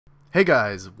Hey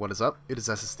guys, what is up? It is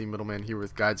SSD Middleman here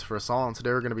with GuidesForUsAll, and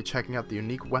today we're going to be checking out the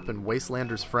unique weapon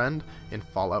Wastelander's Friend in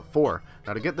Fallout 4.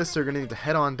 Now to get this, you're going to need to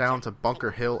head on down to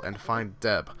Bunker Hill and find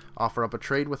Deb. Offer up a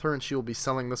trade with her and she will be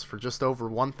selling this for just over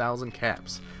 1,000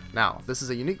 caps. Now, this is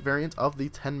a unique variant of the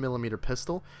 10mm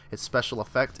pistol. Its special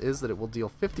effect is that it will deal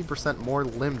 50% more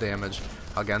limb damage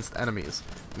against enemies.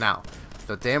 Now,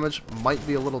 the damage might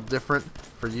be a little different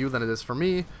for you than it is for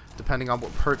me, depending on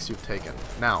what perks you've taken.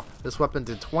 Now, this weapon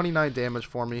did 29 damage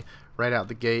for me right out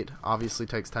the gate. Obviously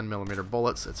takes 10mm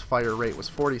bullets. Its fire rate was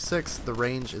 46, the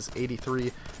range is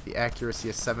 83, the accuracy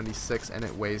is 76, and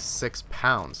it weighs 6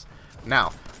 pounds.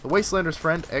 Now, the Wastelander's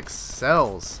Friend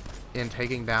excels in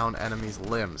taking down enemies'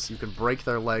 limbs. You can break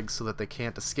their legs so that they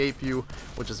can't escape you,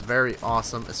 which is very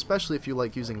awesome, especially if you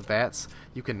like using VATS.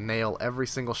 You can nail every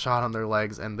single shot on their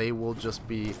legs and they will just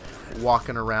be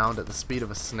walking around at the speed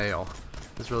of a snail.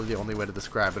 Is really the only way to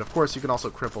describe it. Of course, you can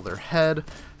also cripple their head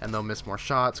and they'll miss more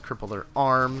shots, cripple their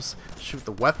arms, shoot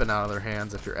the weapon out of their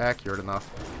hands if you're accurate enough.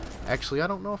 Actually, I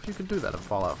don't know if you can do that in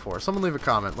Fallout 4. Someone leave a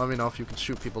comment. Let me know if you can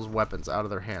shoot people's weapons out of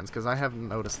their hands, because I haven't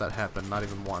noticed that happen, not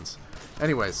even once.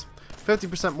 Anyways,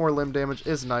 50% more limb damage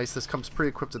is nice. This comes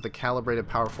pre-equipped with the calibrated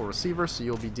powerful receiver, so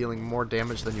you'll be dealing more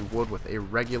damage than you would with a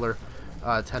regular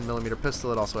 10mm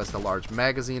pistol. It also has the large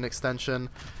magazine extension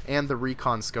and the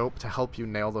recon scope to help you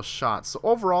nail those shots. So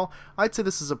overall, I'd say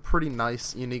this is a pretty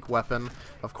nice, unique weapon.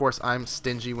 Of course, I'm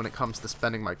stingy when it comes to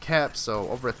spending my caps, so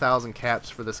over 1,000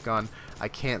 caps for this gun, I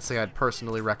can't say I'd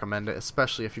personally recommend it,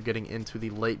 especially if you're getting into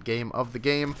the late game of the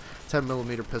game.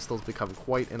 10mm pistols become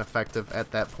quite ineffective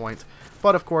at that point,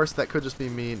 but of course, that could just be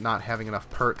me not having enough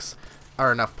perks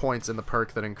or enough points in the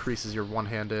perk that increases your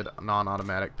one-handed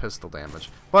non-automatic pistol damage.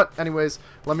 But anyways,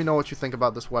 let me know what you think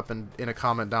about this weapon in a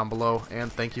comment down below,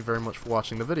 and thank you very much for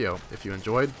watching the video. If you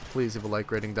enjoyed, please leave a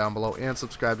like rating down below and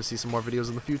subscribe to see some more videos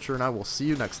in the future, and I will see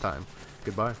you next time.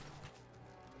 Goodbye.